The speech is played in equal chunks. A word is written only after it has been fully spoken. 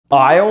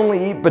I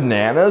only eat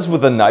bananas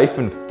with a knife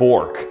and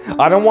fork.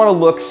 I don't want to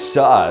look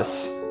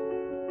sus.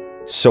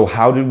 So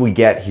how did we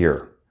get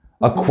here?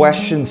 A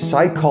question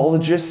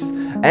psychologists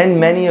and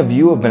many of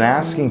you have been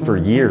asking for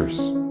years.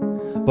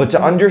 But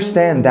to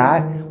understand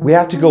that, we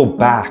have to go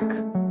back,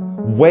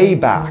 way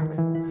back,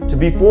 to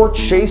before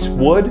Chase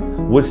Wood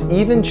was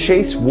even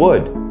Chase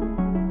Wood.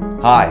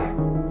 Hi,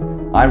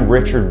 I'm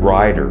Richard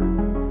Ryder,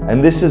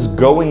 and this is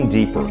Going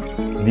Deeper,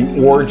 the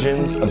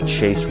origins of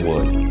Chase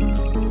Wood.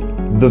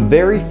 The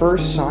very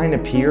first sign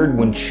appeared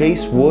when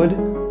Chase Wood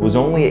was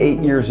only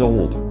 8 years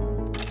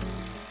old.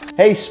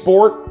 Hey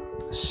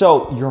sport,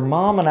 so your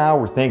mom and I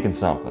were thinking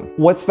something.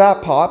 What's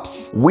that,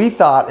 Pops? We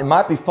thought it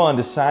might be fun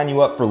to sign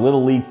you up for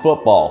Little League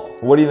football.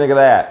 What do you think of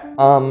that?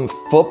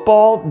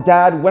 Football?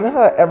 Dad, when have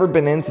I ever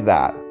been into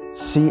that?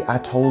 See, I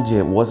told you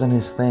it wasn't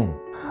his thing.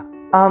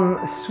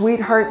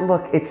 Sweetheart,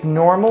 look, it's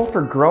normal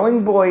for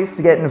growing boys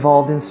to get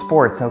involved in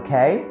sports,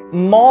 okay?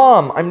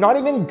 Mom, I'm not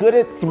even good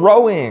at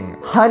throwing.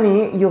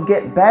 Honey, you'll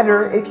get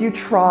better if you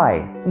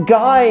try.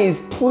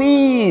 Guys,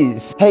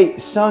 please. Hey,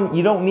 son,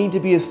 you don't need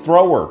to be a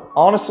thrower.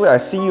 Honestly, I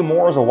see you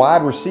more as a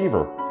wide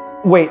receiver.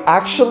 Wait,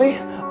 actually,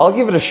 I'll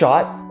give it a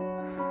shot.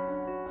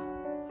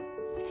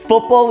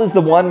 Football is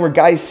the one where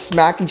guys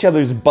smack each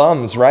other's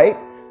bums, right?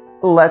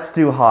 Let's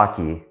do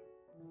hockey.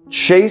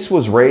 Chase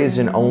was raised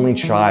an only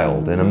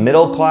child in a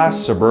middle-class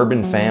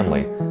suburban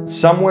family,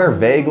 somewhere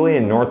vaguely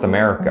in North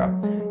America.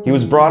 He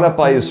was brought up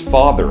by his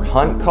father,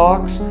 Hunt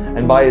Cox,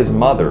 and by his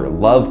mother,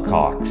 Love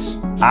Cox.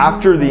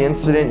 After the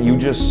incident you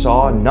just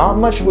saw, not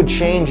much would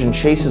change in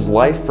Chase's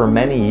life for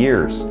many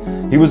years.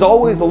 He was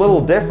always a little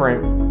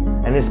different,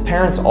 and his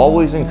parents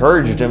always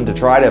encouraged him to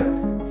try to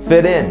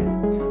fit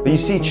in. But you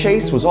see,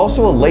 Chase was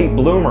also a late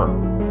bloomer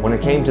when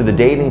it came to the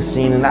dating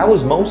scene, and that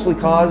was mostly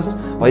caused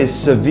by his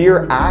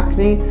severe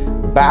acne,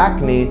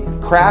 backne,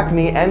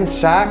 crackne, and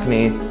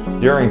sackne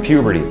during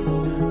puberty.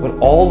 But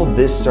all of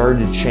this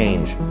started to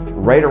change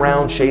right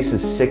around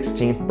Chase's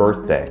 16th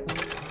birthday.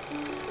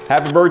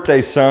 Happy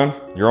birthday, son.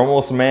 You're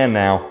almost a man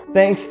now.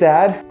 Thanks,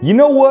 Dad. You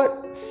know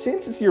what?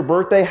 Since it's your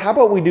birthday, how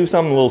about we do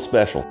something a little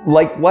special?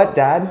 Like what,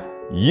 Dad?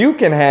 You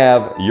can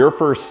have your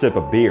first sip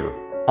of beer.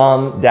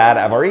 Dad,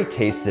 I've already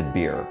tasted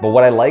beer, but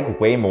what I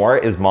like way more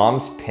is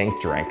Mom's pink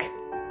drink.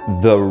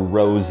 The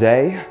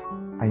rosé?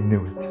 I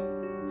knew it.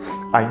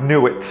 I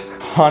knew it.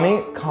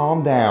 Honey,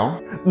 calm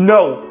down.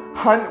 No,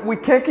 hon, we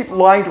can't keep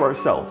lying to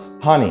ourselves.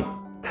 Honey,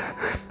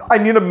 I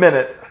need a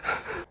minute.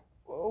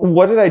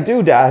 What did I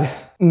do, Dad?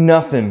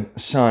 Nothing,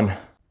 son.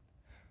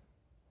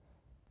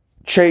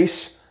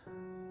 Chase,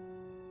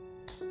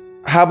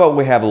 how about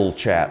we have a little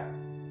chat?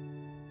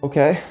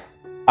 Okay?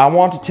 I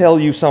want to tell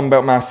you something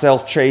about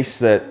myself, Chase,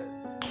 that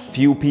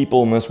few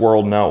people in this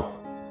world know.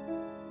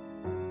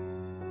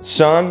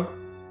 Son,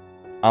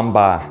 I'm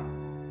bi.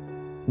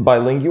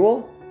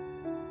 Bilingual?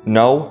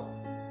 No.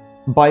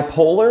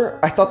 Bipolar?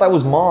 I thought that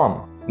was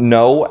Mom.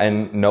 No,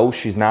 and no,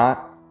 she's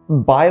not.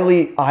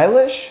 Billie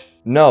Eilish?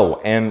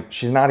 No, and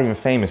she's not even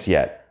famous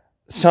yet.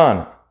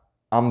 Son,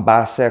 I'm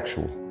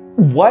bisexual.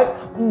 What?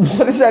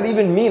 What does that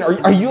even mean?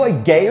 Are you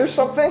like gay or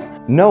something?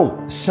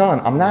 No, son,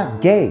 I'm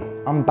not gay.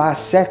 I'm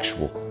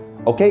bisexual.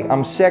 Okay,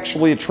 I'm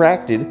sexually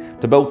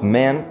attracted to both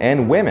men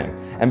and women.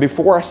 And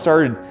before I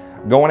started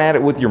going at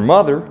it with your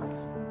mother,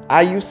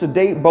 I used to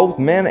date both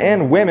men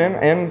and women,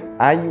 and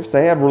I used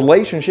to have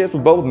relationships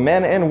with both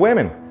men and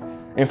women.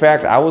 In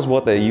fact, I was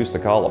what they used to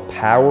call a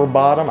power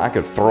bottom. I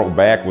could throw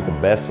back with the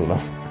best of them.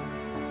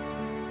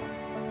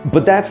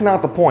 But that's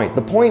not the point.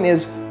 The point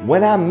is,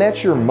 when I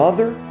met your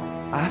mother,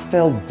 I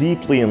fell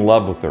deeply in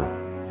love with her.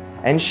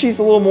 And she's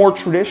a little more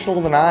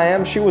traditional than I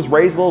am. She was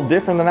raised a little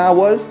different than I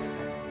was.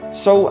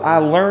 So I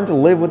learned to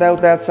live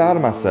without that side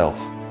of myself.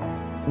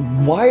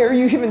 Why are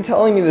you even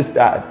telling me this,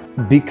 Dad?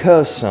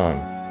 Because, son,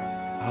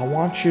 I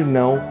want you to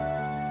know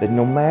that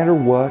no matter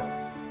what,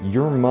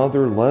 your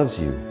mother loves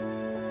you.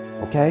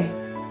 Okay?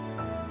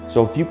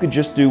 So if you could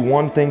just do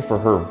one thing for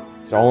her,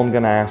 that's all I'm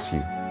gonna ask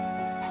you.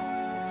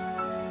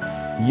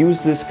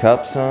 Use this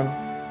cup, son.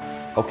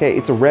 Okay,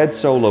 it's a red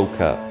Solo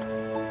cup.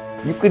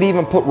 You could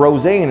even put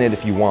rosé in it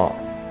if you want.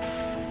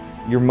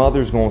 Your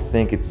mother's gonna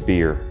think it's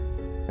beer,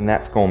 and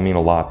that's gonna mean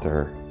a lot to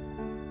her.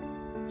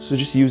 So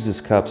just use this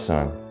cup,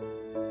 son.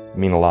 It'll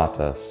mean a lot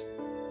to us.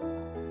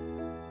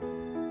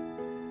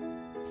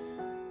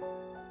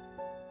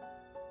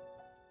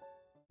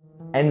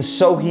 And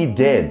so he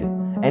did.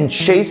 And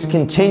Chase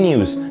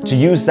continues to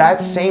use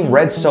that same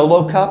red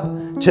Solo cup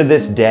to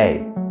this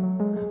day.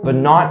 But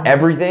not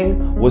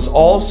everything was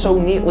all so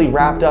neatly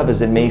wrapped up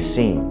as it may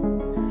seem.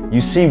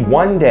 You see,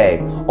 one day,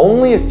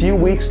 only a few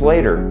weeks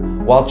later,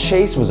 while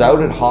Chase was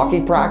out at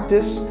hockey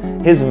practice,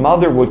 his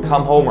mother would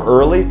come home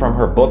early from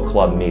her book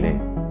club meeting.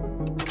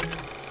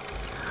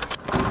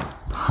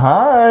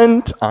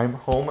 Hunt, I'm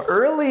home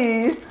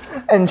early.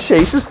 And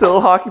Chase is still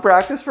at hockey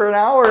practice for an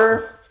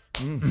hour.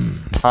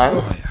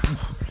 Hunt?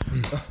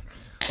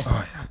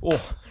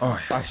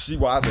 I see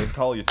why they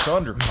call you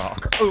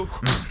Thundercock.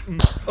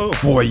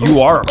 Boy,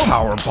 you are a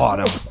power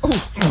bottom.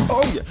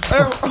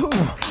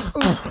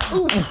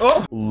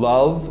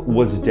 Love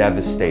was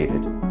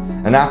devastated.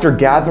 And after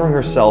gathering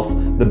herself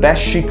the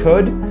best she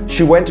could,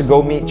 she went to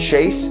go meet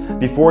Chase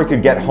before he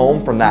could get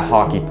home from that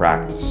hockey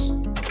practice.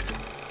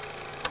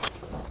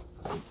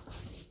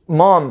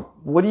 Mom,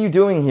 what are you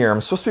doing here?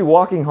 I'm supposed to be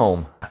walking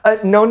home.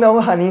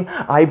 No, honey.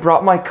 I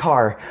brought my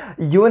car.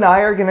 You and I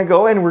are gonna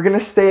go and we're gonna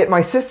stay at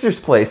my sister's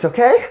place,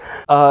 okay?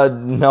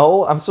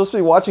 No. I'm supposed to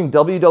be watching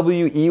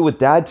WWE with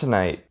Dad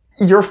tonight.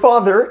 Your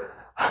father...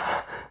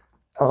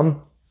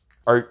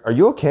 Are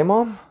you okay,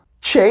 Mom?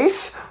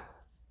 Chase?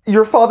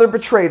 Your father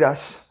betrayed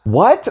us.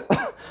 What?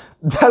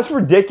 That's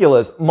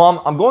ridiculous. Mom,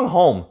 I'm going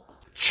home.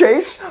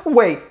 Chase,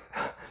 wait.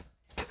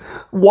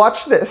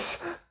 Watch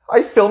this.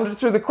 I filmed it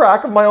through the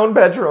crack of my own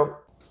bedroom.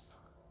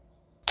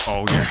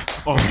 Oh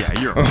yeah,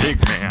 you're a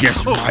big man.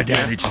 Guess who's my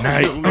daddy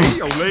tonight? Ole.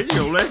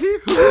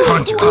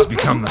 Hunter has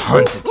become the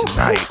hunted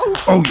tonight.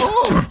 Oh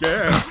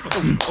yeah.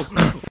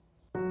 Yeah.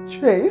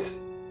 Chase,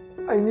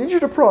 I need you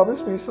to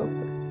promise me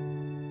something.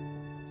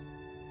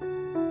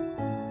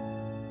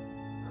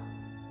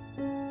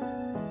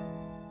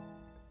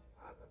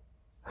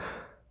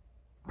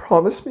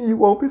 Promise me you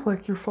won't be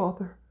like your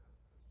father.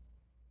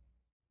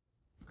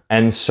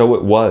 And so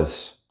it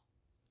was.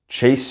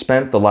 Chase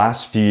spent the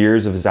last few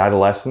years of his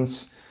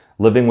adolescence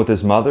living with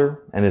his mother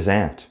and his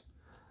aunt.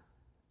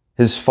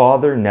 His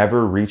father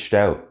never reached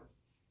out,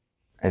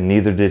 and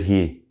neither did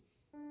he.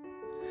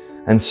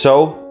 And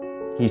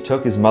so he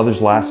took his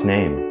mother's last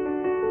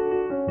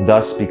name,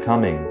 thus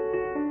becoming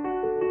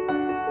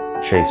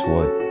Chase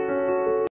Wood.